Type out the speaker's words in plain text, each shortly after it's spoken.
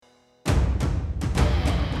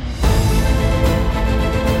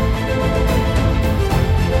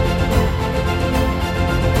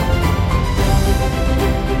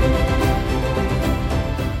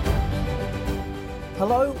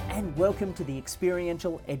welcome to the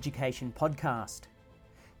Experiential Education Podcast.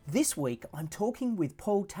 This week I'm talking with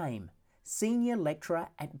Paul Tame, Senior Lecturer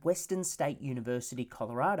at Western State University,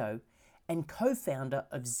 Colorado, and co-founder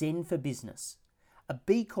of Zen for Business, a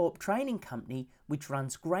B Corp training company which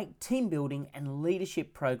runs great team building and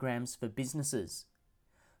leadership programs for businesses.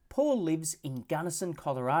 Paul lives in Gunnison,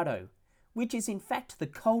 Colorado, which is in fact the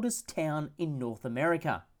coldest town in North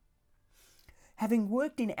America. Having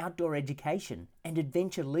worked in outdoor education and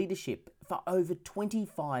adventure leadership for over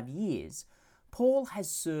 25 years, Paul has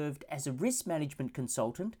served as a risk management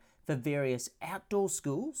consultant for various outdoor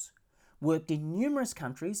schools, worked in numerous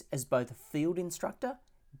countries as both a field instructor,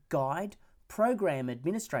 guide, program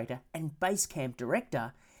administrator and base camp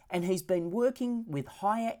director, and he's been working with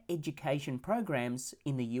higher education programs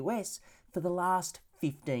in the US for the last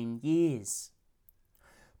 15 years.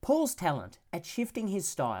 Paul's talent at shifting his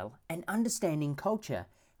style and understanding culture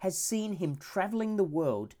has seen him travelling the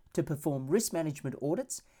world to perform risk management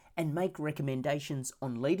audits and make recommendations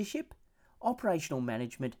on leadership, operational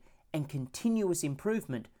management and continuous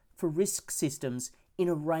improvement for risk systems in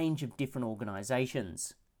a range of different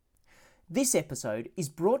organisations. This episode is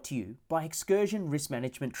brought to you by Excursion Risk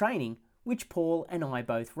Management Training, which Paul and I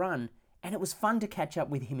both run, and it was fun to catch up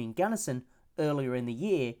with him in Gunnison earlier in the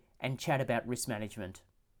year and chat about risk management.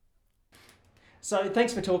 So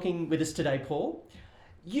thanks for talking with us today, Paul.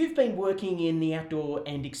 You've been working in the outdoor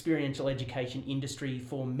and experiential education industry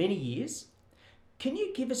for many years. Can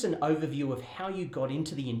you give us an overview of how you got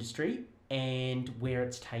into the industry and where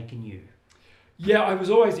it's taken you? Yeah, I was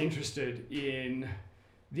always interested in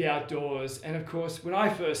the outdoors, and of course when I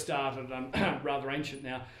first started, I'm rather ancient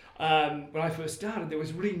now, when I first started there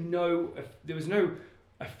was really no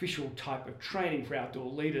official type of training for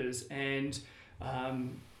outdoor leaders, and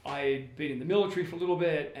I'd been in the military for a little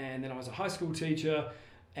bit, and then I was a high school teacher,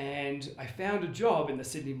 and I found a job in the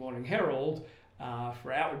Sydney Morning Herald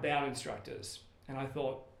for Outward Bound instructors, and I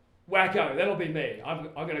thought, wacko, that'll be me. I'm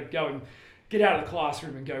going to go and get out of the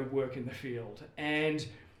classroom and go work in the field. And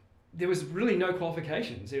there was really no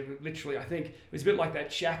qualifications. It literally, I think, it was a bit like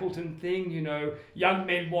that Shackleton thing, you know, young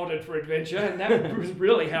men wanted for adventure, and that was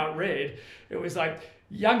really how it read. It was like,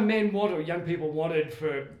 young people wanted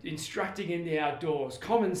for instructing in the outdoors,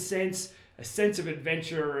 common sense, a sense of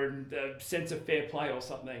adventure and a sense of fair play or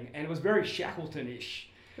something. And it was very Shackleton-ish.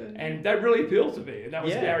 And that really appealed to me. And that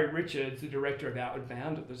was Gary Richards, the director of Outward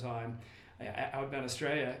Bound at the time, Outward Bound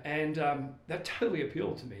Australia. And that totally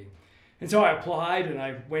appealed to me. And so I applied and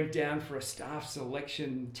I went down for a staff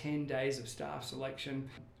selection, 10 days of staff selection,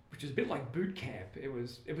 which is a bit like boot camp. It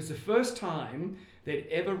was the first time they'd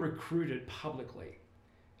ever recruited publicly.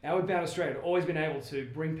 Outward Bound Australia had always been able to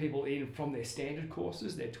bring people in from their standard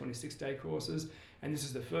courses, their 26-day courses, and this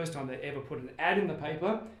is the first time they'd ever put an ad in the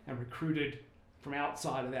paper and recruited from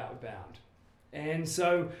outside of Outward Bound. And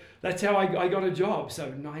so that's how I got a job. So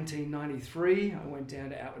 1993, I went down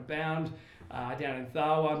to Outward Bound, down in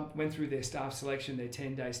Tharwa, went through their staff selection, their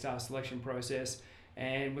 10-day staff selection process,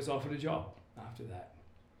 and was offered a job after that.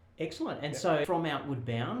 Excellent. And so from Outward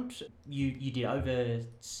Bound, you did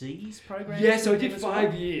overseas programs? Yeah, so I did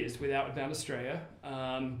 5 years with Outward Bound Australia.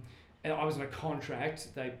 And I was on a contract.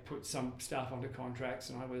 They put some staff onto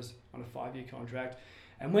contracts, and I was on a 5-year contract.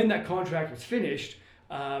 And when that contract was finished,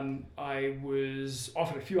 I was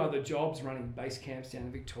offered a few other jobs running base camps down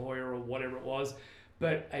in Victoria or whatever it was.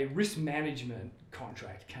 But a risk management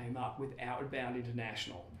contract came up with Outward Bound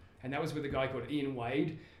International. And that was with a guy called Ian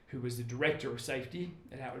Wade, who was the director of safety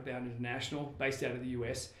at Outward Bound International, based out of the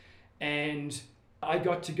US. And I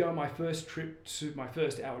got to go on my first trip to my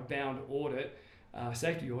first Outward Bound audit,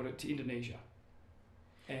 safety audit, to Indonesia.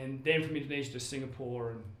 And then from Indonesia to Singapore,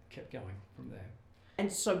 and kept going from there.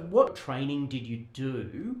 And so what training did you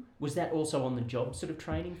do? Was that also on the job sort of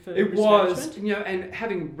training for It risk was, management? you know, and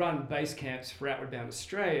having run base camps for Outward Bound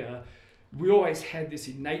Australia, we always had this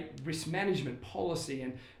innate risk management policy,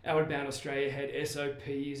 and Outward Bound Australia had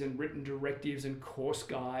SOPs and written directives and course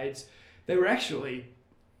guides. They were actually,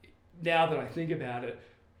 now that I think about it,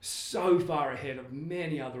 so far ahead of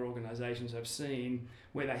many other organisations I've seen,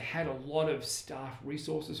 where they had a lot of staff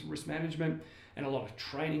resources for risk management and a lot of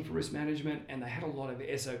training for risk management, and they had a lot of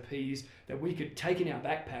SOPs that we could take in our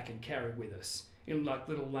backpack and carry with us in like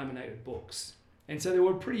little laminated books. And so they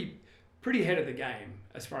were pretty ahead of the game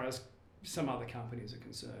as far as some other companies are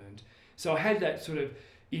concerned. So I had that sort of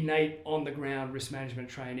innate on-the-ground risk management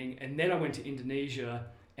training, and then I went to Indonesia,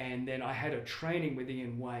 and then I had a training with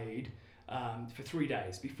Ian Wade for 3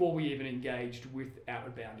 days before we even engaged with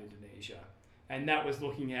Outward Bound Indonesia. And that was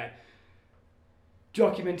looking at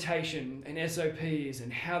documentation and SOPs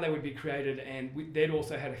and how they would be created, and they'd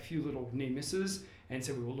also had a few little near misses, And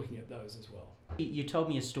so we were looking at those as well. You told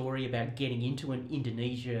me a story about getting into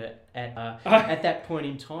Indonesia at that point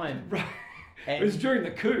in time. Right. It was during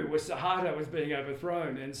the coup where Suharto was being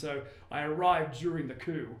overthrown, and so I arrived during the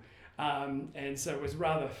coup. And so it was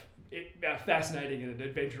rather fascinating and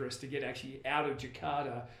adventurous to get actually out of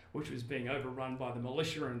Jakarta, which was being overrun by the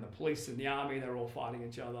militia and the police and the army. They were all fighting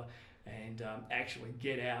each other, and actually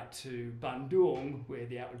get out to Bandung, where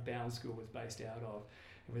the Outward Bound School was based out of.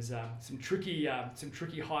 It was some tricky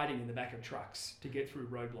hiding in the back of trucks to get through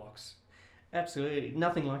roadblocks. Absolutely.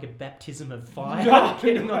 Nothing like a baptism of fire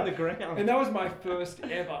getting on the ground. And that was my first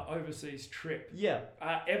ever overseas trip. Yeah.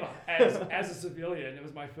 Ever. As a civilian, it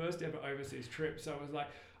was my first ever overseas trip. So I was like,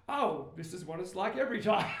 oh, this is what it's like every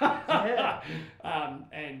time. Yeah.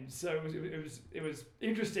 And so it was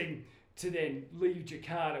interesting to then leave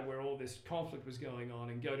Jakarta, where all this conflict was going on,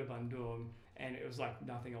 and go to Bandung. And it was like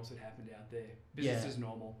nothing else had happened out there. Business is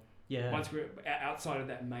normal. Yeah. Once we're outside of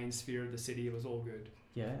that main sphere of the city, it was all good.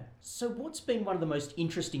 Yeah. So what's been one of the most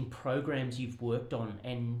interesting programs you've worked on,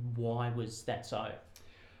 and why was that so?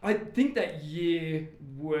 I think that year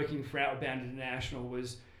working for Outward Bound International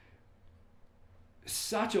was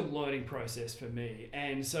such a learning process for me.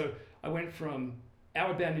 And so I went from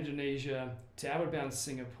Outward Bound Indonesia to Outward Bound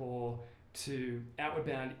Singapore to Outward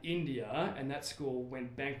Bound India, and that school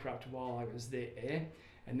went bankrupt while I was there.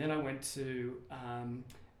 And then I went to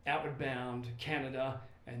Outward Bound Canada,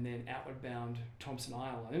 and then Outward Bound Thompson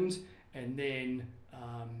Island, and then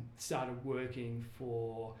started working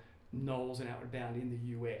for Knowles and Outward Bound in the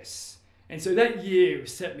US. And so that year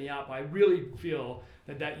set me up. I really feel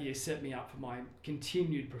that year set me up for my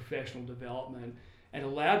continued professional development and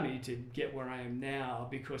allowed me to get where I am now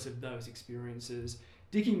because of those experiences,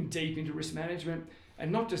 digging deep into risk management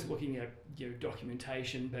and not just looking at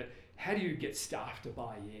documentation, but how do you get staff to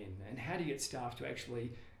buy in, and how do you get staff to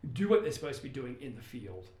actually do what they're supposed to be doing in the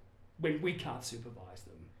field when we can't supervise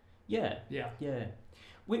them. Yeah.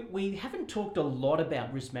 We haven't talked a lot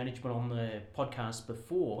about risk management on the podcast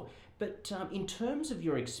before, but in terms of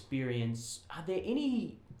your experience, are there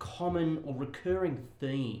any common or recurring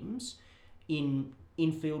themes in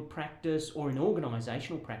in-field practice or in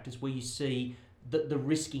organisational practice where you see the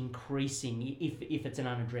risk increasing if it's an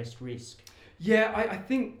unaddressed risk? Yeah, I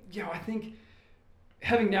think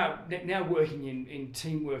having now working in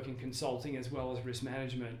teamwork and consulting as well as risk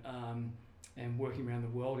management and working around the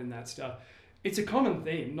world in that stuff, it's a common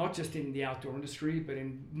theme, not just in the outdoor industry, but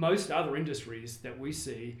in most other industries that we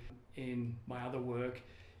see in my other work,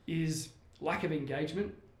 is lack of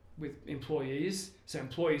engagement with employees. So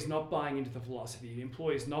employees not buying into the philosophy,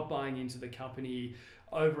 employees not buying into the company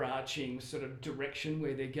overarching sort of direction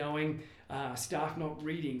where they're going, staff not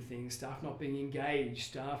reading things, staff not being engaged,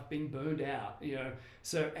 staff being burned out,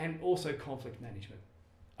 so, and also conflict management.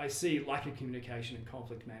 I see lack of communication and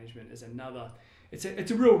conflict management as another, it's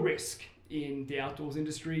a real risk in the outdoors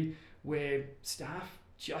industry where staff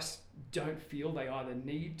just don't feel they either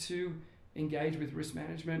need to engage with risk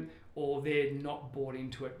management or they're not bought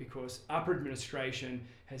into it because upper administration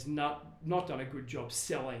has not done a good job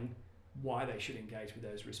selling why they should engage with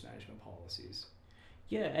those risk management policies.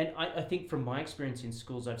 Yeah, and I think from my experience in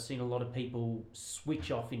schools, I've seen a lot of people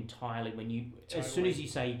switch off entirely when you, totally. As soon as you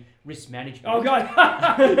say risk management. Oh God!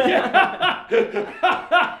 Yeah,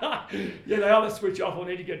 they either switch off or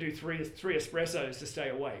need to go do three espressos to stay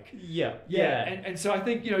awake. Yeah. And so I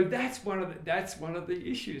think that's one of the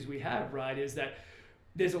issues we have, right? Is that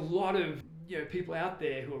there's a lot of people out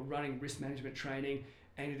there who are running risk management training,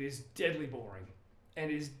 and it is deadly boring,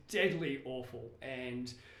 and is deadly awful,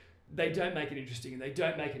 and they don't make it interesting, and they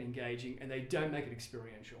don't make it engaging, and they don't make it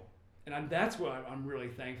experiential. And that's why I'm really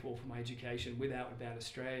thankful for my education with Outward Bound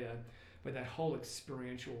Australia, with that whole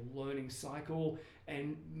experiential learning cycle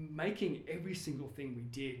and making every single thing we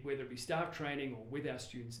did, whether it be staff training or with our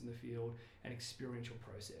students in the field, an experiential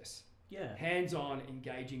process. Yeah. Hands-on,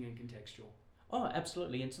 engaging, and contextual. Oh,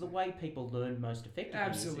 absolutely. And so the way people learn most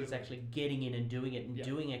effectively is actually getting in and doing it, and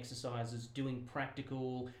doing exercises, doing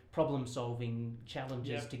practical problem-solving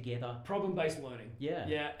challenges together. Problem-based learning. Yeah.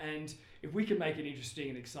 Yeah, and if we can make it interesting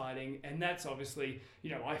and exciting, and that's obviously,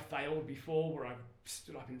 I failed before where I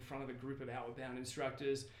stood up in front of a group of Outward Bound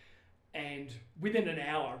instructors, and within an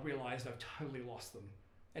hour I realised I've totally lost them.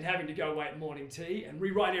 And having to go away at morning tea and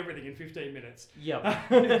rewrite everything in 15 minutes. Yeah.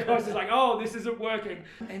 Because it's like, oh, this isn't working.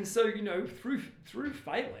 And so, through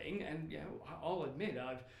failing, and I'll admit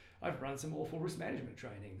I've run some awful risk management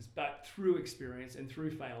trainings, but through experience and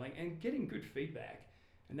through failing and getting good feedback.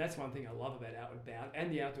 And that's one thing I love about Outward Bound and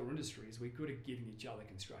the outdoor industry is we're good at giving each other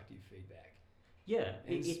constructive feedback. Yeah,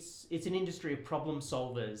 And it's an industry of problem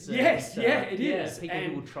solvers. yes, it is. People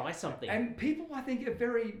who will try something. And people, I think, are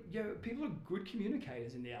people are good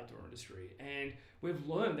communicators in the outdoor industry. And we've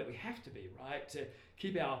learned that we have to be, right? To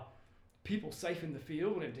keep our people safe in the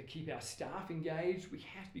field and to keep our staff engaged, we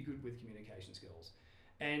have to be good with communication skills.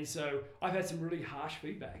 And so I've had some really harsh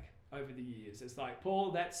feedback over the years. It's like,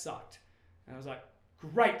 Paul, that sucked. And I was like,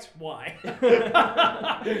 great, why?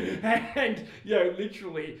 And,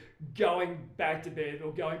 literally going back to bed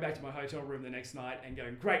or going back to my hotel room the next night and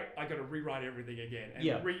going, great, I got to rewrite everything again and,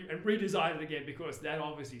 and redesign it again because that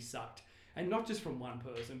obviously sucked. And not just from one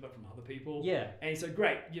person, but from other people. Yeah. And so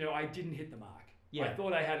great, I didn't hit the mark. Yeah. I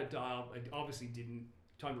thought I had it dialed. I obviously didn't.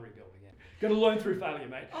 Time to rebuild again. Got to learn through failure,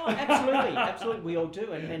 mate. Oh, absolutely, absolutely. We all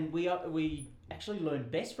do, and we actually learn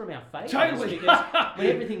best from our failures. Totally. Because when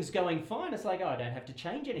everything's going fine, it's like, oh, I don't have to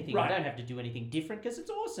change anything. Right. I don't have to do anything different because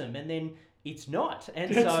it's awesome. And then it's not,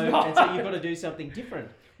 and It's so not. and so you've got to do something different.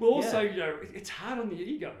 Well, also, it's hard on the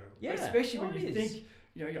ego, Yeah, especially when it you is. think,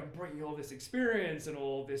 you're bringing all this experience and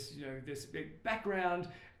all this, this big background,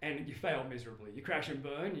 and you fail miserably. You crash and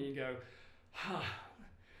burn, and you go,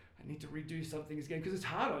 I need to redo some things again because it's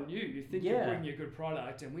hard on you. You think you're bringing a good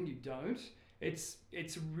product, and when you don't, it's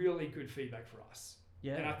really good feedback for us.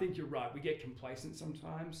 Yeah. And I think you're right. We get complacent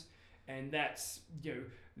sometimes, and that's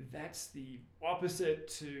that's the opposite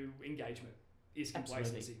to engagement is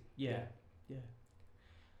complacency. Absolutely. Yeah.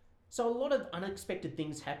 So a lot of unexpected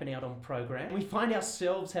things happen out on program. We find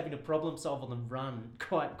ourselves having to problem solve on the run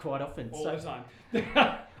quite often. All the time.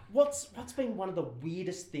 What's been one of the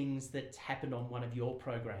weirdest things that's happened on one of your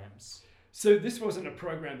programs? So this wasn't a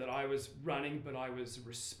program that I was running, but I was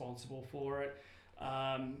responsible for it.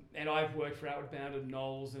 And I've worked for Outward Bound at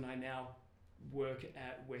Knowles, and I now work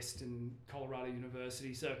at Western Colorado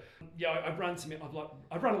University. So I've run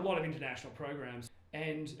a lot of international programs.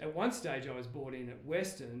 And at one stage, I was brought in at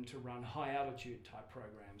Western to run high altitude type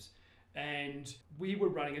programs. And we were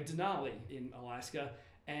running a Denali in Alaska,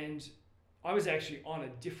 and I was actually on a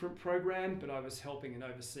different program, but I was helping and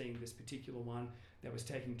overseeing this particular one that was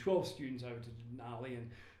taking 12 students over to Denali and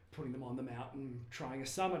putting them on the mountain, trying a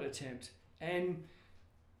summit attempt. And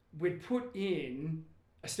we'd put in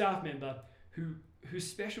a staff member whose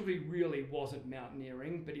specialty really wasn't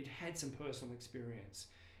mountaineering, but he'd had some personal experience.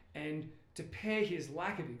 And to pair his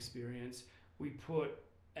lack of experience, we put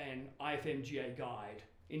an IFMGA guide,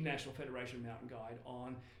 International Federation of Mountain Guide,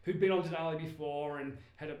 on, who'd been on Denali before and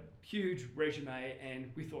had a huge resume. And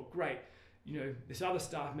we thought, great, this other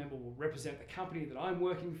staff member will represent the company that I'm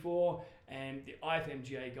working for, and the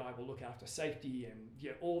IFMGA guy will look after safety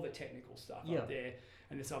and all the technical stuff up there,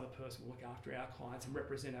 and this other person will look after our clients and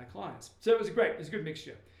represent our clients. So it was a good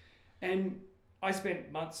mixture. And I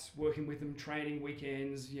spent months working with them, training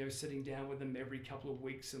weekends, sitting down with them every couple of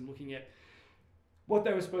weeks and looking at what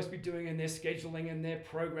they were supposed to be doing in their scheduling and their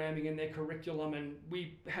programming and their curriculum, and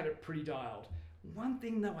we had it pretty dialed. One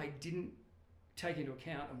thing, though, I didn't take into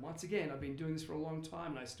account, and once again, I've been doing this for a long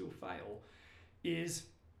time and I still fail, is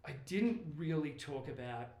I didn't really talk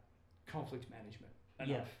about conflict management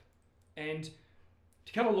enough. And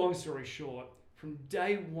to cut a long story short, from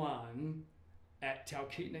day one at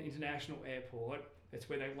Talkeetna International Airport, that's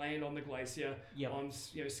where they land on the glacier on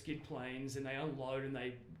skid planes, and they unload and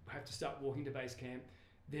they have to start walking to base camp.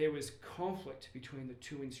 There was conflict between the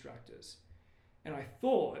two instructors. And I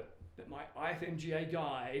thought that my IFMGA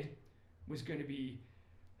guide was going to be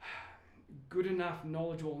good enough,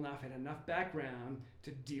 knowledgeable enough, had enough background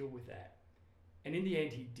to deal with that. And in the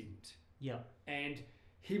end, he didn't. Yeah. And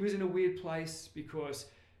he was in a weird place because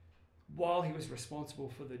while he was responsible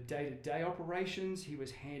for the day-to-day operations, he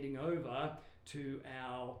was handing over to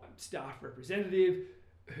our staff representative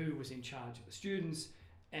who was in charge of the students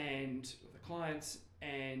and the clients,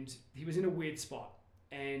 and he was in a weird spot.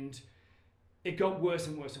 And it got worse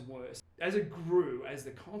and worse and worse. As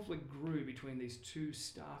the conflict grew between these two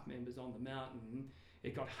staff members on the mountain,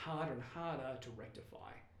 it got harder and harder to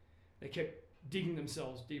rectify. They kept digging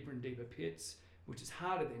themselves deeper and deeper pits, which is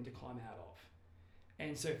harder then to climb out of.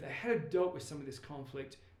 And so if they had dealt with some of this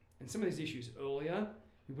conflict and some of these issues earlier,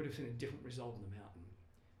 we would have seen a different result on the mountain.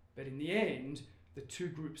 But in the end, the two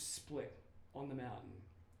groups split on the mountain.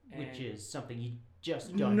 Which is something you just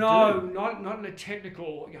don't do. No, not in a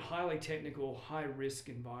highly technical, high-risk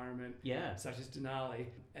environment such as Denali.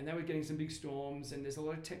 And they were getting some big storms, and there's a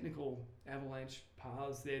lot of technical avalanche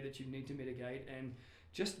paths there that you need to mitigate. And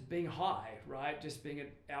just being high, right? Just being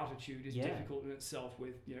at altitude is difficult in itself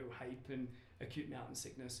with, HAPE and acute mountain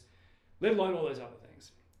sickness, let alone all those other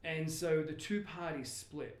things. And so the two parties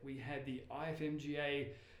split. We had the IFMGA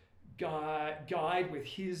guide with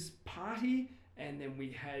his party, and then we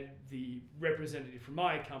had the representative from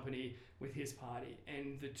my company with his party,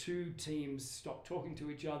 and the two teams stopped talking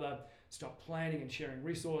to each other, stopped planning and sharing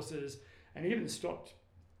resources, and even stopped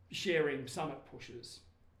sharing summit pushes.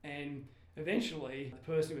 And eventually,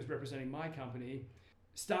 the person who was representing my company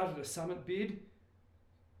started a summit bid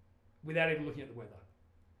without even looking at the weather.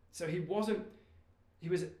 So he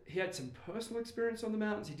had some personal experience on the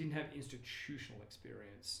mountains, he didn't have institutional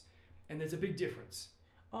experience. And there's a big difference.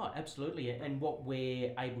 Oh, absolutely. And what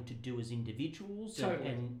we're able to do as individuals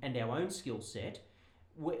Totally. and our own skill set,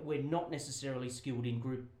 we're not necessarily skilled in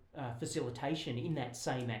group facilitation in that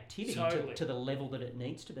same activity Totally. to the level that it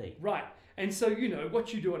needs to be. Right. And so,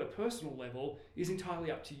 what you do at a personal level is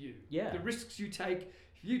entirely up to you. Yeah. The risks you take,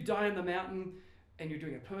 if you die on the mountain and you're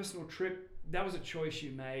doing a personal trip, that was a choice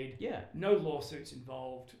you made. Yeah. No lawsuits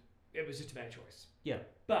involved. It was just a bad choice. Yeah.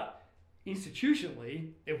 But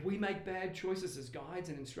institutionally, if we make bad choices as guides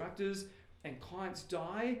and instructors and clients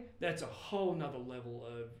die, that's a whole nother level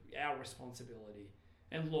of our responsibility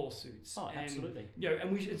and lawsuits. Oh, and, absolutely.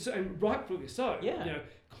 And rightfully so. Yeah.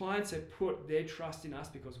 Clients have put their trust in us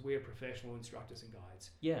because we're professional instructors and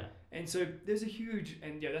guides. Yeah. And so there's a huge,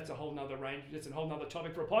 and that's a whole nother range, that's a whole nother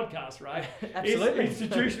topic for a podcast, right? Absolutely. It's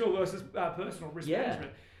institutional versus personal risk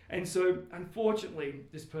management. And so unfortunately,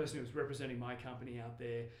 this person who was representing my company out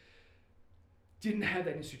there didn't have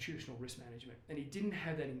that institutional risk management, and he didn't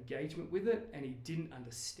have that engagement with it, and he didn't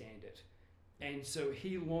understand it. And so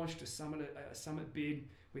he launched a summit bid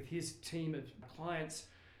with his team of clients,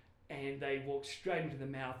 and they walked straight into the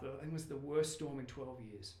mouth of, I think it was the worst storm in 12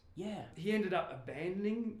 years. Yeah. He ended up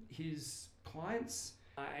abandoning his clients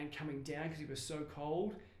and coming down because he was so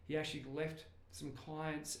cold. He actually left some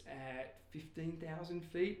clients at 15,000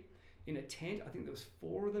 feet in a tent. I think there was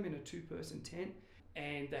 4 of them in a 2-person tent,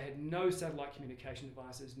 and they had no satellite communication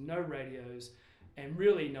devices, no radios, and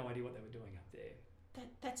really no idea what they were doing up there.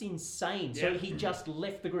 That's insane. So he just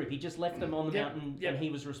left the group. He just left them on the mountain, and he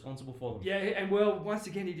was responsible for them. Yeah, and well, once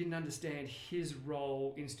again, he didn't understand his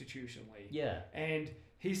role institutionally. Yeah. And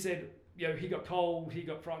he said, he got cold, he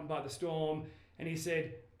got frightened by the storm, and he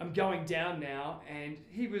said, I'm going down now. And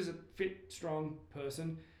he was a fit, strong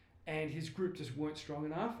person, and his group just weren't strong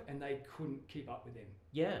enough, and they couldn't keep up with him.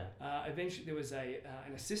 Yeah. Eventually, there was an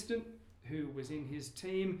assistant who was in his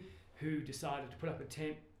team who decided to put up a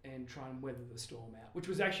tent and try and weather the storm out, which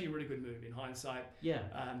was actually a really good move in hindsight. Yeah.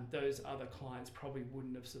 Those other clients probably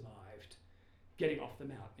wouldn't have survived getting off the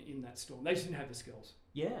mountain in that storm. They just didn't have the skills.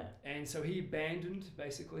 Yeah. And so he abandoned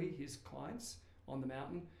basically his clients on the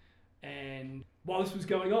mountain. And while this was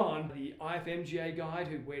going on, the IFMGA guide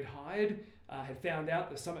who we'd hired had found out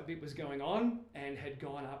the summit bit was going on and had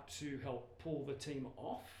gone up to help pull the team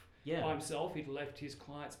off by himself. He'd left his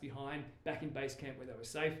clients behind back in base camp where they were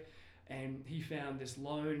safe. And he found this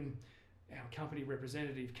lone, our company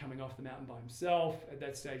representative, coming off the mountain by himself. At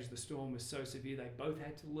that stage, the storm was so severe they both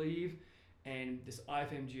had to leave. And this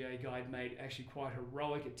IFMGA guide made actually quite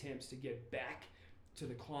heroic attempts to get back to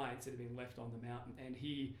the clients that had been left on the mountain. And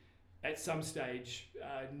he, at some stage,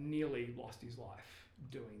 nearly lost his life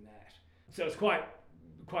doing that. So it's quite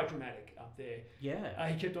dramatic up there. Yeah.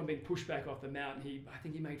 He kept on being pushed back off the mountain. I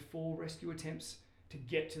think he made 4 rescue attempts to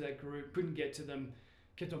get to that group, couldn't get to them.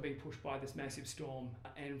 Kept on being pushed by this massive storm,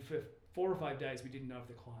 and for 4 or 5 days we didn't know if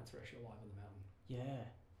the clients were actually alive on the mountain. Yeah.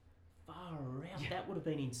 Far out. Yeah. That would have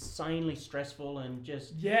been insanely stressful and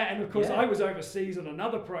just... Yeah, and of course I was overseas on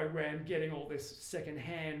another program getting all this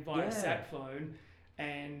secondhand via sat phone,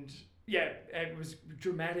 and it was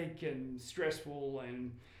dramatic and stressful,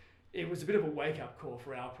 and it was a bit of a wake-up call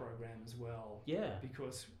for our program as well. Yeah.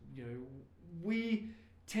 Because, we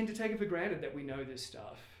tend to take it for granted that we know this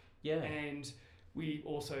stuff. Yeah. And we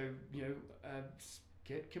also,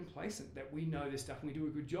 get complacent that we know this stuff and we do a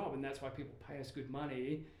good job, and that's why people pay us good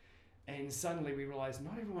money. And suddenly we realise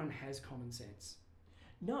not everyone has common sense.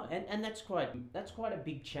 No, and that's quite a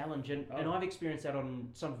big challenge, and I've experienced that on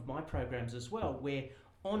some of my programs as well, where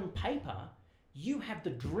on paper you have the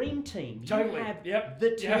dream team. Totally. You have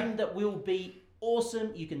the team that will be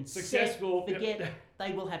awesome. You can successful. Forget.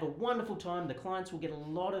 They will have a wonderful time. The clients will get a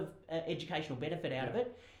lot of educational benefit out of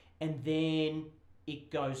it, and then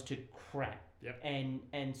it goes to crap. Yep.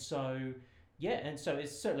 And so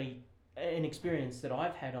it's certainly an experience that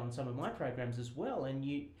I've had on some of my programs as well. And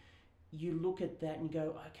you look at that and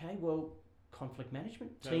go, okay, well, conflict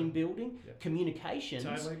management, team building, communications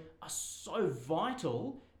are so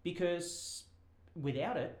vital, because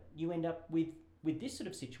without it, you end up with this sort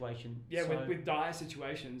of situation. Yeah, with dire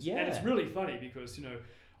situations. Yeah. And it's really funny because,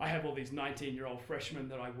 I have all these 19-year-old freshmen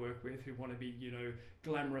that I work with who want to be,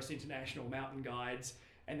 glamorous international mountain guides.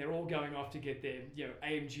 and they're all going off to get their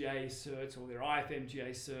AMGA certs or their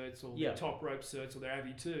IFMGA certs or their top rope certs or their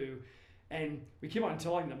AV2. And we keep on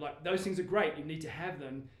telling them, like, those things are great, you need to have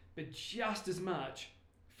them, but just as much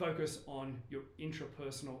focus on your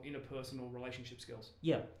interpersonal relationship skills.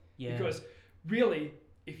 Yeah. Because really,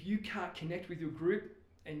 if you can't connect with your group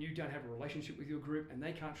and you don't have a relationship with your group and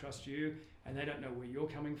they can't trust you and they don't know where you're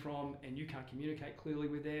coming from and you can't communicate clearly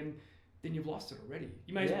with them, then you've lost it already.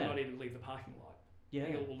 You may as well not even leave the parking lot.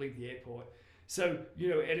 Or leave the airport. So,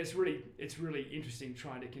 and it's really interesting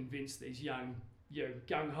trying to convince these young,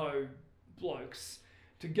 gung-ho blokes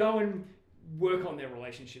to go and work on their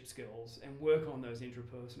relationship skills and work on those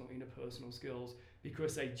interpersonal skills,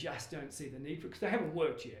 because they just don't see the need for it, because they haven't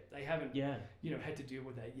worked yet. They haven't, had to deal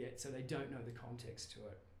with that yet, so they don't know the context to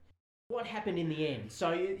it. What happened in the end?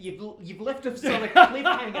 So you've left us on a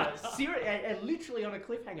cliffhanger, literally on a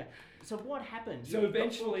cliffhanger. So what happened? So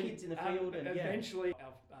eventually, kids in the field, and our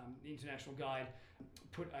international guide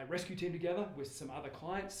put a rescue team together with some other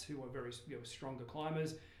clients who were very stronger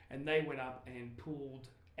climbers, and they went up and pulled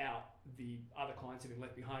out the other clients who had been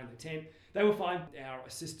left behind in the tent. They were fine. Our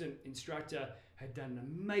assistant instructor had done an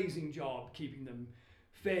amazing job keeping them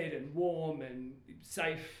fed and warm and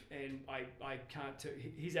safe, and I can't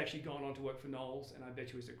he's actually gone on to work for Knowles, and I bet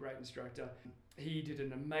you he's a great instructor. He did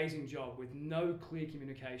an amazing job with no clear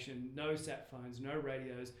communication, no sat phones, no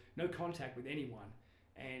radios, no contact with anyone,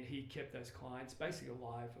 and he kept those clients basically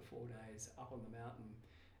alive for 4 days up on the mountain.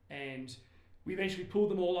 And we eventually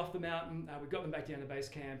pulled them all off the mountain. We got them back down to base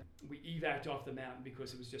camp. We evac'd off the mountain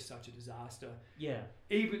because it was just such a disaster. Yeah.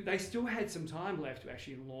 Even they still had some time left to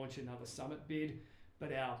actually launch another summit bid,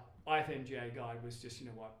 but our IFMGA guide was just,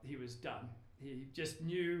 he was done. He just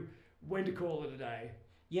knew when to call it a day.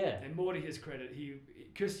 Yeah. And more to his credit,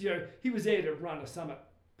 because he was there to run a summit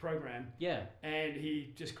program. Yeah. And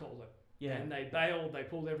he just called it. Yeah. And they bailed. They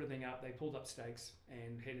pulled everything up. They pulled up stakes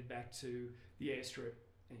and headed back to the airstrip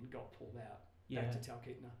and got pulled out back to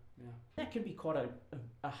Talkeetna. Yeah. That can be quite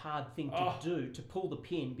a hard thing to do, to pull the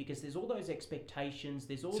pin, because there's all those expectations.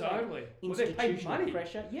 There's all that institutional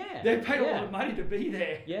pressure. Yeah. They paid a lot of money to be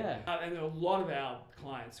there. Yeah. And a lot of our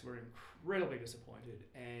clients were incredibly disappointed,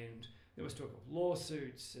 and there was talk of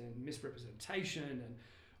lawsuits and misrepresentation, and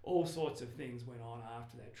all sorts of things went on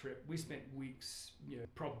after that trip. We spent weeks,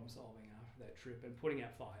 problem solving after that trip and putting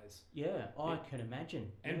out fires. Yeah, I can imagine.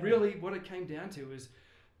 And really what it came down to was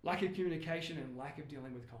lack of communication and lack of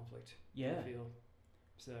dealing with conflict in the field.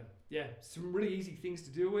 So, some really easy things to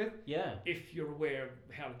deal with if you're aware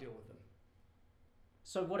of how to deal with them.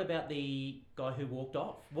 So what about the guy who walked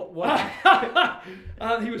off? What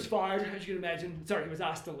happened? He was fired, as you can imagine. Sorry, he was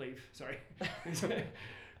asked to leave. Sorry.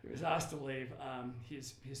 He was asked to leave.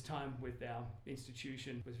 His time with our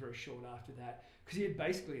institution was very short after that, because he had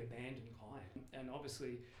basically abandoned client. And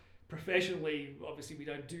obviously, professionally, we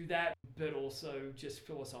don't do that, but also just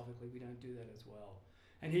philosophically, we don't do that as well.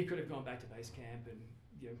 And he could have gone back to base camp and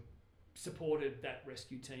supported that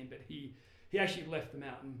rescue team, but he actually left the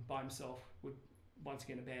mountain by himself, would once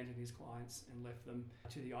again abandon his clients and left them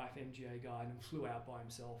to the IFMGA guide and flew out by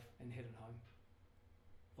himself and headed home.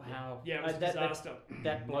 Wow. Yeah, it was a disaster.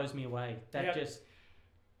 That blows me away.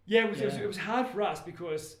 It was hard for us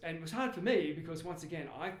and it was hard for me because, once again,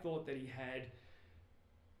 I thought that he had,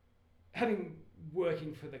 having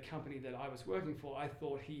working for the company that I was working for, I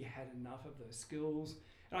thought he had enough of those skills,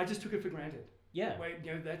 and I just took it for granted. Yeah.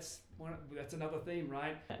 That's another theme,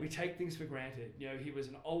 right? We take things for granted. He was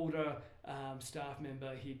an older staff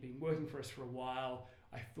member. He'd been working for us for a while.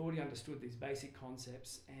 I thought he understood these basic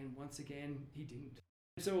concepts, and once again, he didn't.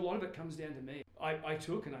 So a lot of it comes down to me. I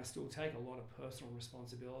took, and I still take, a lot of personal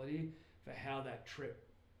responsibility for how that trip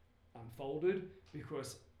unfolded,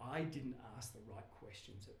 because I didn't ask the right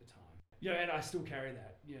questions at the time. And I still carry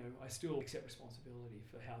that. I still accept responsibility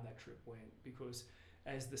for how that trip went, because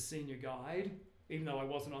as the senior guide, even though I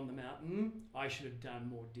wasn't on the mountain, I should have done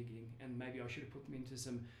more digging, and maybe I should have put them into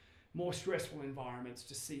some more stressful environments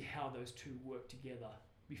to see how those two work together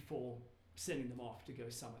before sending them off to go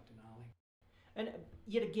summit Denali. And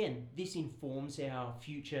yet again, this informs our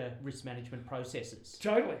future risk management processes.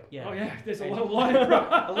 Totally. Yeah. Oh yeah. There's a lot of learning.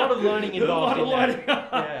 A lot of learning involved. A lot of learning.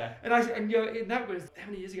 Yeah. And that was how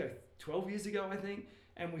many years ago? 12 years ago, I think.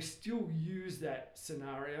 And we still use that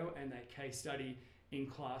scenario and that case study in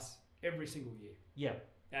class every single year. Yeah.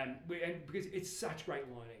 And because it's such great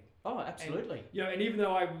learning. Oh, absolutely. And even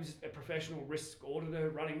though I was a professional risk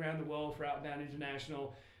auditor running around the world for Outbound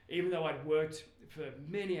International, even though I'd worked for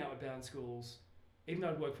many outbound schools, even though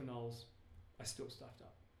I'd worked for Knowles, I still stuffed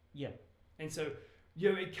up. Yeah. And so,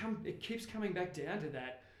 it keeps coming back down to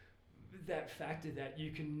that factor that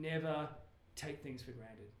you can never take things for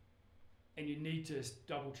granted. And you need to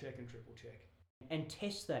double check and triple check. And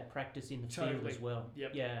test that practice in the Totally. field as well.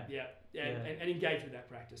 Yep. Yeah. And engage with that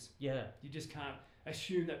practice. Yeah. You just can't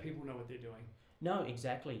assume that people know what they're doing. No,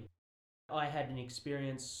 exactly. I had an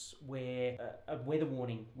experience where a weather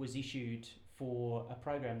warning was issued for a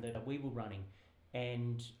program that we were running,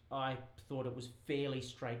 and I thought it was fairly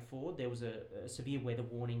straightforward. There was a severe weather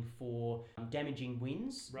warning for damaging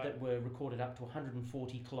winds that were recorded up to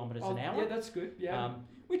 140 kilometres an hour. Yeah, that's good. Yeah.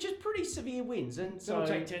 Which is pretty severe winds, and so it'll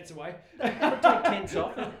take tents away. It'll take tents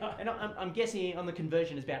off, and I'm guessing on the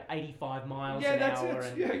conversion is about 85 miles an that's hour.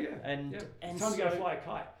 it. And it's time to go fly a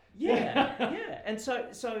kite. Yeah. And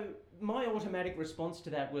so my automatic response to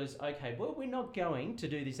that was, okay, well, we're not going to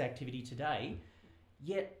do this activity today.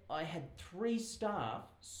 Yet I had 3 staff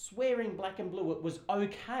swearing black and blue it was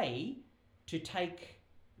okay to take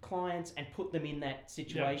clients and put them in that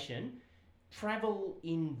situation, travel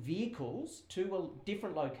in vehicles to a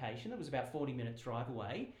different location that was about 40 minutes drive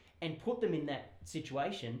away, and put them in that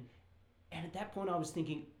situation. And at that point I was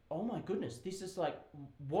thinking, oh my goodness, this is like,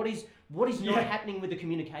 what is not happening with the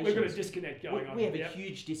communications? We've got a disconnect going on. We have a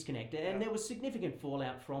huge disconnect, and there was significant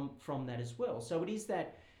fallout from that as well. So it is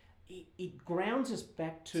that it grounds us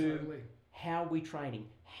back to how are we training,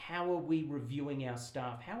 how are we reviewing our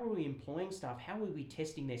staff, how are we employing staff, how are we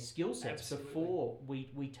testing their skill sets before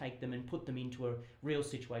we take them and put them into a real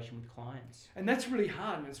situation with clients. And that's really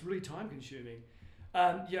hard, and it's really time consuming.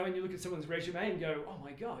 And you look at someone's resume and go, oh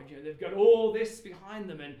my God, they've got all this behind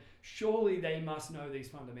them, and surely they must know these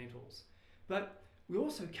fundamentals. But we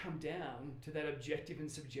also come down to that objective and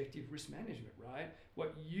subjective risk management, right?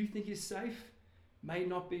 What you think is safe may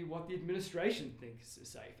not be what the administration thinks is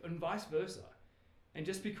safe, and vice versa. And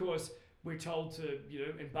just because we're told to,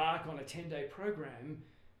 embark on a 10-day program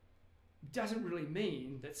doesn't really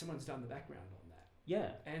mean that someone's done the background on that.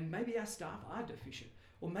 Yeah. And maybe our staff are deficient,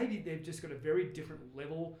 or maybe they've just got a very different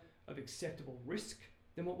level of acceptable risk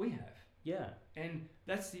than what we have. Yeah. And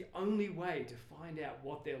that's the only way to find out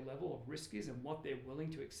what their level of risk is and what they're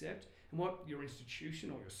willing to accept, and what your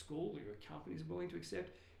institution or your school or your company is willing to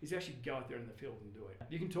accept, is actually go out there in the field and do it.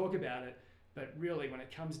 You can talk about it, but really when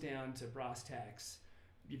it comes down to brass tacks,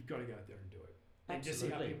 you've got to go out there and do it. And just see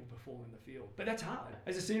how people perform in the field. But that's hard.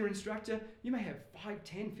 As a senior instructor, you may have 5,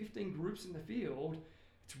 10, 15 groups in the field.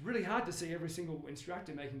 It's really hard to see every single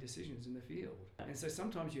instructor making decisions in the field. And so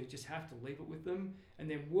sometimes you just have to leave it with them and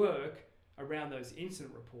then work around those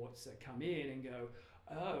incident reports that come in and go,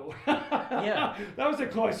 oh, that was a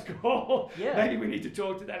close call. Yeah. Maybe we need to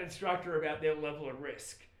talk to that instructor about their level of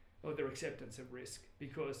risk or their acceptance of risk,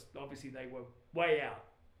 because obviously they were way out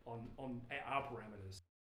on our parameters.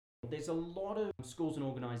 There's a lot of schools and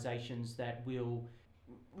organisations that will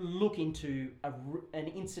look into an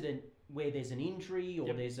incident where there's an injury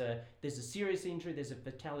or there's a serious injury, there's a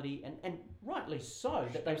fatality, and rightly so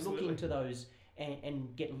that they look into those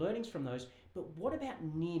and get learnings from those. But what about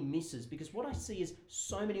near misses? Because what I see is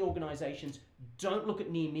so many organisations don't look at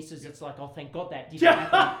near misses. It's like, oh, thank God that didn't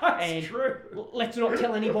happen. It's true. Let's not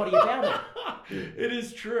tell anybody about it. It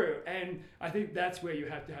is true. And I think that's where you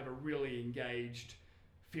have to have a really engaged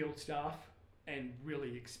field staff and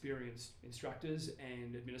really experienced instructors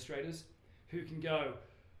and administrators who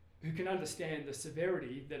can understand the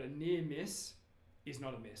severity that a near miss is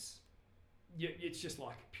not a miss. It's just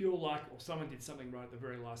like pure luck, or someone did something right at the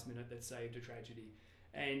very last minute that saved a tragedy.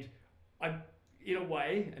 And in a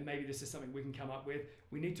way, and maybe this is something we can come up with,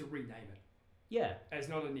 we need to rename it. Yeah. As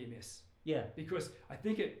not a near miss. Yeah. Because I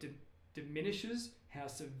think it diminishes how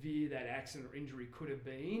severe that accident or injury could have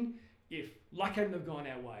been if luck hadn't have gone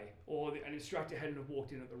our way, or an instructor hadn't have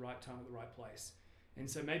walked in at the right time at the right place.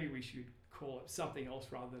 And so maybe we should call it something else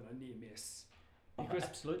rather than a near miss. Because,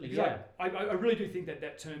 absolutely, because I really do think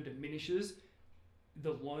that term diminishes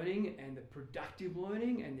the learning and the productive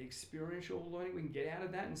learning and the experiential learning we can get out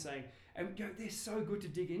of that, and saying, and they're so good to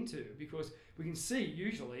dig into, because we can see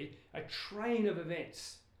usually a train of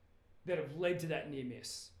events that have led to that near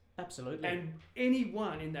miss. Absolutely. And any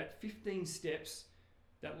one in that 15 steps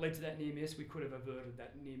that led to that near miss, we could have averted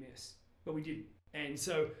that near miss, but we didn't. And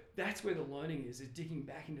so that's where the learning is digging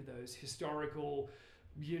back into those historical,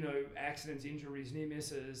 accidents, injuries, near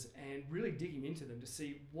misses, and really digging into them to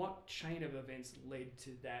see what chain of events led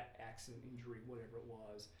to that accident, injury, whatever it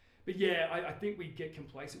was. But yeah, I think we get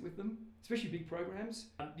complacent with them, especially big programs.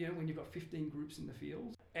 When you've got 15 groups in the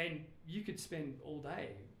field, and you could spend all day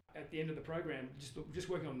at the end of the program just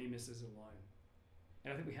working on near misses alone.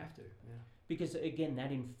 And I think we have to. Yeah. Because again,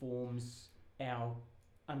 that informs our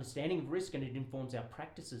understanding of risk, and it informs our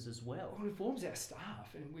practices as well. It informs our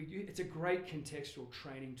staff, and it's a great contextual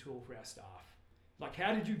training tool for our staff. Like,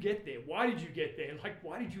 how did you get there? Why did you get there? Like,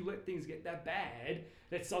 why did you let things get that bad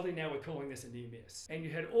that suddenly now we're calling this a near miss? And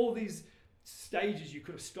you had all these stages you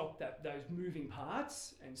could have stopped those moving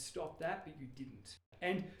parts and stopped that, but you didn't.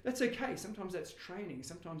 And that's okay. Sometimes that's training.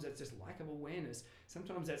 Sometimes that's just lack of awareness.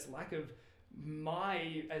 Sometimes that's lack of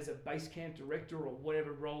as a base camp director or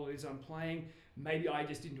whatever role it is I'm playing, maybe I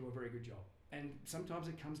just didn't do a very good job. And sometimes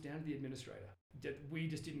it comes down to the administrator, that we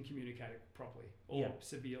just didn't communicate it properly or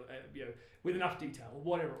severe, with enough detail or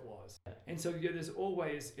whatever it was. And so there's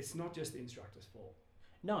always, it's not just the instructor's fault.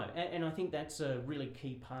 No, and I think that's a really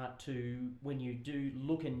key part to when you do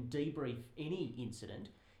look and debrief any incident,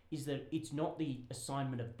 is that it's not the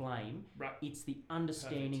assignment of blame, right? It's the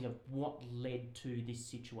understanding of what led to this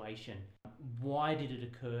situation. Why did it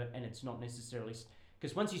occur? And it's not necessarily...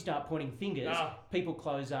 Because once you start pointing fingers, people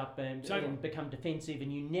close up and become defensive,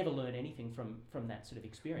 and you never learn anything from that sort of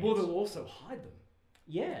experience. Well, they'll also hide them.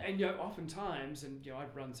 Yeah. And oftentimes, and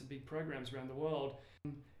I've run some big programs around the world,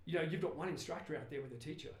 you've got one instructor out there with a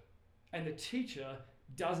teacher, and the teacher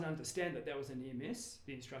doesn't understand that was a near miss.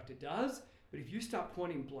 The instructor does, but if you start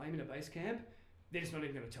pointing blame in a base camp, they're just not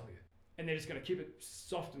even going to tell you, and they're just going to keep it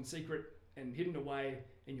soft and secret and hidden away,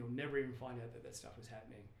 and you'll never even find out that stuff was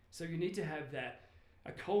happening. So you need to have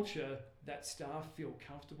a culture that staff feel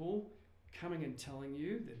comfortable coming and telling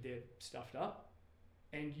you that they're stuffed up,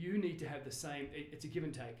 and you need to have the same. It's a give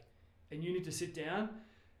and take, and you need to sit down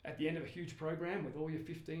at the end of a huge program with all your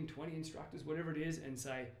 15, 20 instructors, whatever it is, and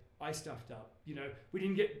say, I stuffed up. We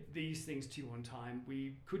didn't get these things to you on time.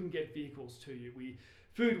 We couldn't get vehicles to you.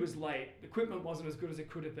 Food was late. The equipment wasn't as good as it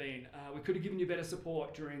could have been. We could have given you better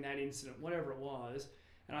support during that incident, whatever it was.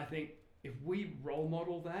 And I think if we role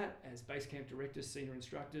model that as base camp directors, senior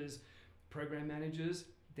instructors, program managers,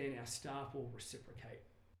 then our staff will reciprocate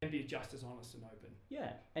and be just as honest and open.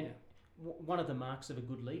 Yeah, and one of the marks of a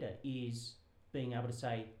good leader is being able to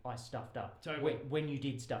say, I stuffed up, totally. when you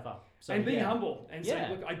did stuff up. So, and being humble and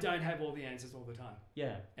saying, look, I don't have all the answers all the time.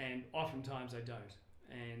 Yeah. And oftentimes I don't.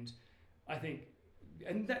 And I think,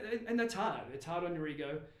 and that's hard. It's hard on your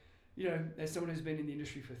ego. As someone who's been in the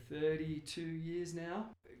industry for 32 years now,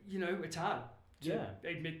 it's hard to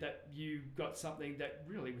admit that you got something that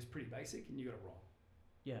really was pretty basic and you got it wrong.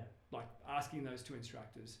 Yeah. Like asking those two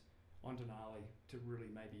instructors on Denali to really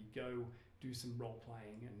maybe go do some role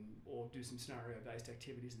playing or do some scenario based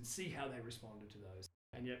activities and see how they responded to those.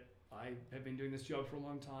 And yet I have been doing this job for a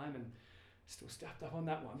long time and still stuffed up on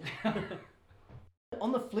that one.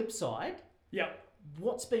 On the flip side, yep.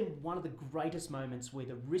 What's been one of the greatest moments where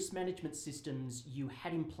the risk management systems you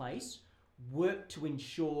had in place worked to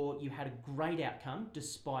ensure you had a great outcome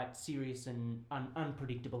despite serious and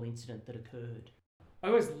unpredictable incident that occurred? I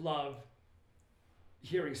always love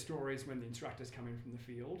hearing stories when the instructors come in from the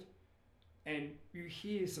field, and you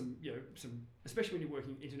hear some, especially when you're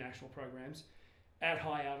working international programs at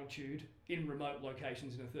high altitude in remote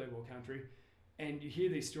locations in a third world country, and you hear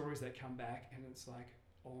these stories that come back and it's like,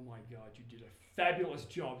 oh my God, you did a fabulous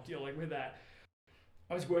job dealing with that.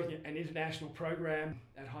 I was working an international program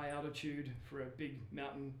at high altitude for a big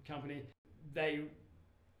mountain company. They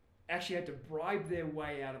actually had to bribe their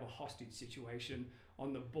way out of a hostage situation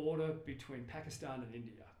on the border between Pakistan and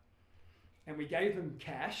India. And we gave them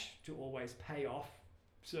cash to always pay off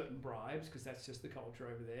certain bribes, because that's just the culture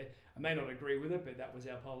over there. I may not agree with it, but that was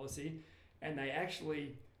our policy. And they'd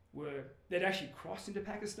actually crossed into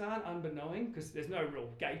Pakistan unbeknown, because there's no real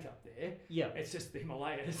gate up there. Yeah. It's just the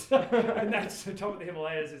Himalayas. And that's the top of the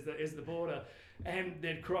Himalayas is the border. And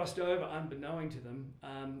they'd crossed over unbeknown to them,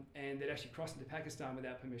 and they'd actually crossed into Pakistan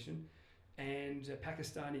without permission. And a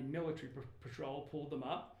Pakistani military patrol pulled them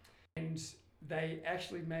up, and they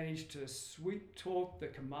actually managed to sweet talk the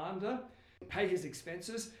commander, pay his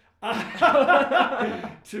expenses,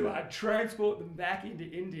 to transport them back into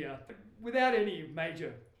India without any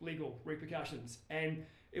major legal repercussions. And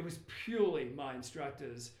it was purely my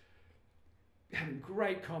instructors having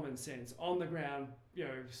great common sense on the ground,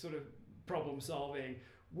 sort of problem solving,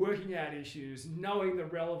 working out issues, knowing the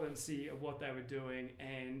relevancy of what they were doing,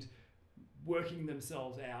 and working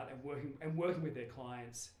themselves out and working with their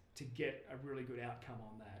clients to get a really good outcome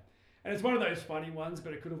on that. And it's one of those funny ones,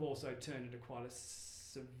 but it could have also turned into quite a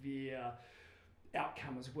severe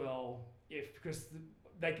outcome as well, because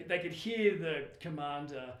they could hear the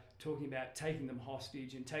commander talking about taking them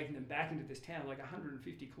hostage and taking them back into this town like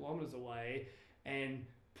 150 kilometers away and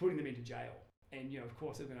putting them into jail. And, of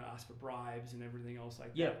course, they're going to ask for bribes and everything else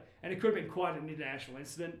like that. And it could have been quite an international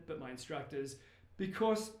incident, but my instructors,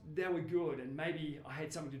 because they were good, and maybe I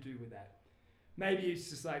had something to do with that. Maybe it's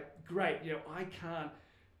just like, great, I can't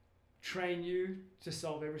train you to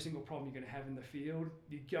solve every single problem you're going to have in the field.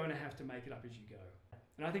 You're going to have to make it up as you go.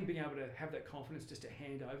 And I think being able to have that confidence just to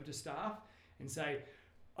hand over to staff and say,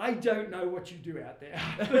 I don't know what you do out there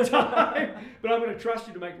at the time, but I'm going to trust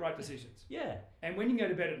you to make right decisions. Yeah. And when you go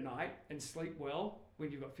to bed at night and sleep well,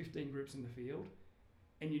 when you've got 15 groups in the field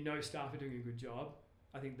and you know staff are doing a good job,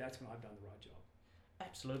 I think that's when I've done the right job.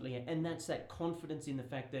 Absolutely, and that's that confidence in the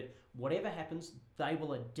fact that whatever happens, they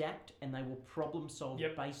will adapt and they will problem solve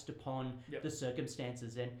based upon the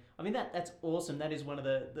circumstances. And I mean, that's awesome. That is one of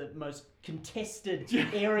the most contested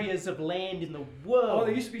areas of land in the world. Oh,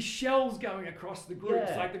 there used to be shells going across the groups.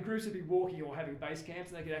 Like the groups would be walking or having base camps,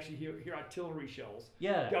 and they could actually hear artillery shells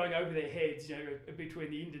going over their heads. You know, between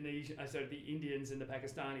the Indians and the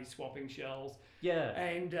Pakistanis swapping shells. Yeah,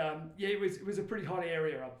 and it was a pretty hot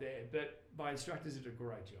area up there, but my instructors did a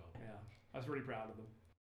great job. Yeah, I was really proud of them.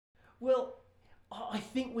 Well, I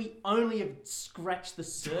think we only have scratched the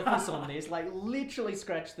surface on this, like literally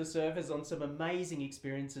scratched the surface on some amazing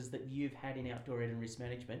experiences that you've had in outdoor ed and risk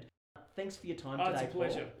management. Thanks for your time today, It's a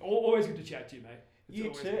pleasure. Paul. Always good to chat to you, mate.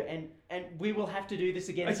 You too, and we will have to do this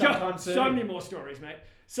again sometime soon. So many more stories, mate.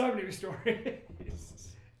 So many more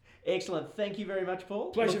stories. Excellent. Thank you very much,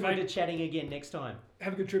 Paul. Pleasure, Look forward mate. to chatting again next time.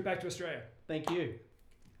 Have a good trip back to Australia. Thank you.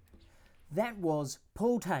 That was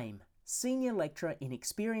Paul Tame, Senior Lecturer in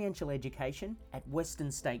Experiential Education at Western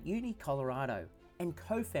State Uni, Colorado, and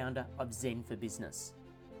co-founder of Zen for Business.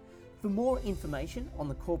 For more information on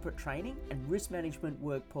the corporate training and risk management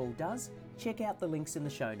work Paul does, check out the links in the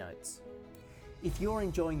show notes. If you're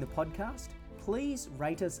enjoying the podcast, please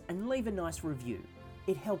rate us and leave a nice review.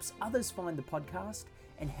 It helps others find the podcast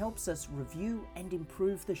and helps us review and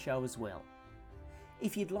improve the show as well.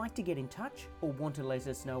 If you'd like to get in touch or want to let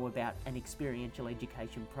us know about an experiential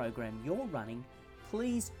education program you're running,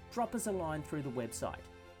 please drop us a line through the website.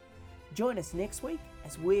 Join us next week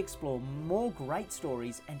as we explore more great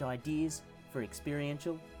stories and ideas for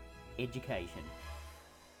experiential education.